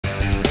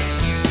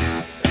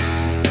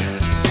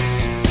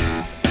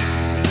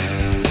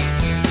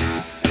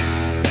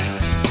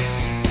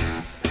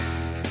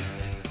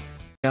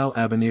Al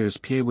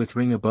Abenirs Pie with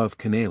ring above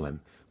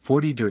Kanalen,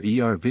 40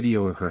 der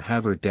Video her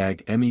haver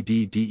dag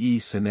medde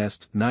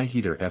senest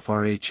nyheter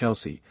fra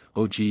Chelsea,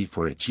 og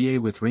for a ga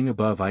with ring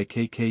above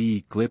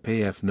ikke glip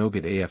af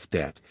noget af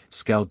det,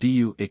 skal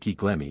du ikke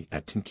glemme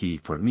at tænke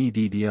for me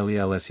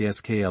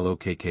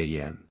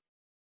ddlelssklokn.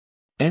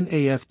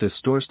 NAF de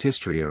størst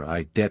historier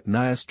I det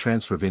nyest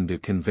transfervindue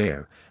kan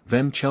være,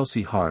 hvem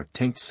Chelsea har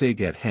tænkt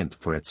sig at hent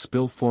for at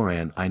spil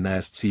foran I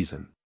nyest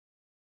season.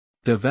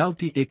 De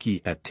valgte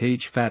ikke at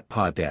tage fat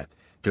på det,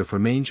 der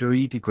formanger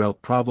I de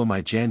grelt problem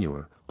I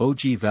januar, og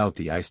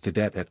valgte I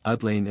stedet at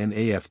udlane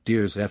NAF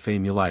deres fa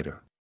mulighter.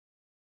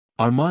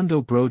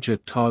 Armando Broja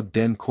tog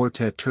den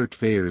korte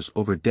tertværs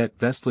over det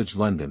vestlige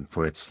London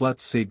for at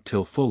slut sig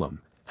til Fulham,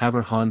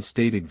 haver han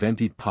stadig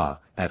ventet på,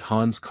 at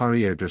hans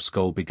karriere der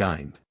skulle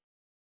begynde.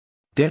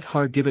 Det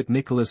har givet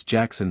Nicholas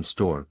Jackson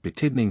stor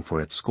betydning for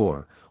at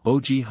score,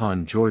 og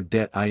han gjorde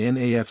det I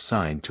NAF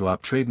sign to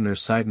optrædener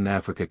siden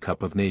Africa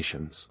Cup of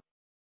Nations.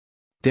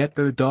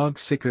 Det dog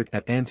sikkert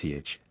at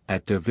Antioch,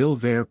 at de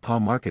vil være på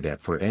markedet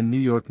for en New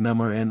York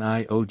nummer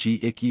NIOG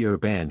ikke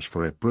bange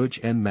for at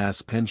bruge en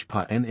masse penge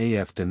på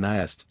NAF de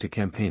nyest til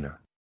campaigner.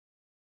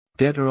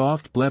 Det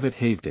oft blevet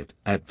hævdet,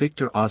 at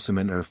Victor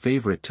Osimhen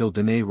favorite til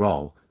denne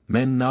rolle,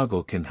 men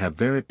Noggle kan have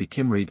været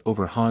bekymret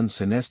over hans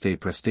seneste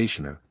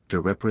prestationer,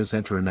 der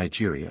repræsenterer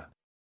Nigeria.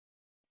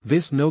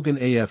 Hvis nogen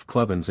AF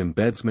klubbens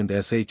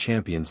embedsment SA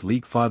Champions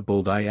League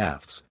fodbold I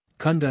afts,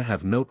 kunde have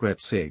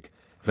notret sig,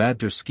 vad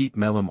der skete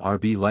mellem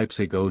RB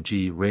Leipzig og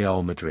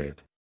Real Madrid.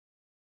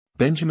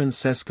 Benjamin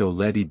Sesko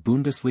led I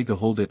Bundesliga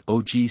holdet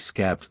og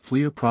skabt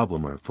flere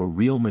problemer for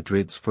Real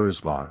Madrids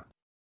forsvar.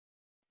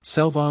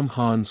 Selvom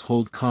hans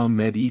hold kom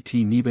med et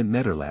neben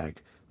nederlag,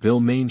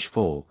 vil mange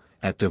få,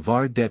 at det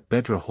var det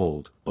bedre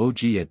hold, og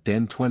at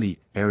den 20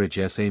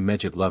 erige SA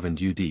meget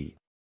lovende ud.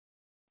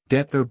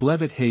 Det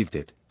blevet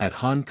hævdet, at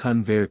han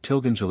kan være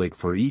tilgængelig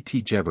for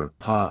et jebber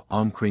på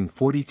omkring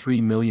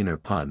 43 millioner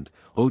pund,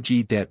 og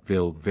det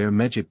vil være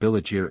meget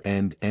billigere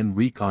end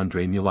Enrique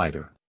Andre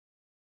Mulighter.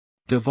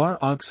 Det var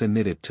også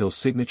nittet til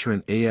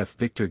signaturen af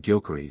Victor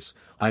Gyökeres,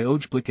 I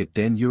øjeblikket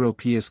den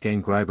europæiske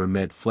angriber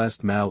med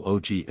flest mal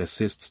og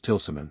assists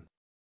tilsammen.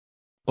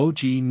 Og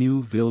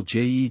nu vil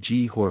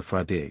jeg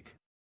fra dig.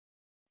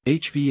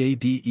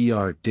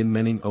 Hvader din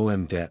mening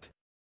om det.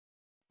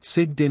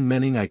 Sig din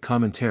mening I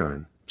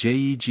kommentaren.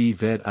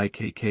 ved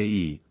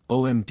ikke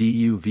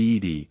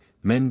omduved,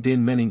 men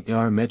din mening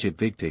meget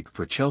vigtig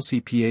for Chelsea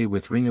pa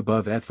with ring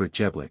above Edvard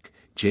Jeblik,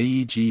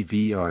 tilbage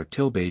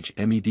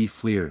med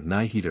flere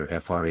nyheter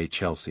fra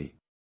Chelsea.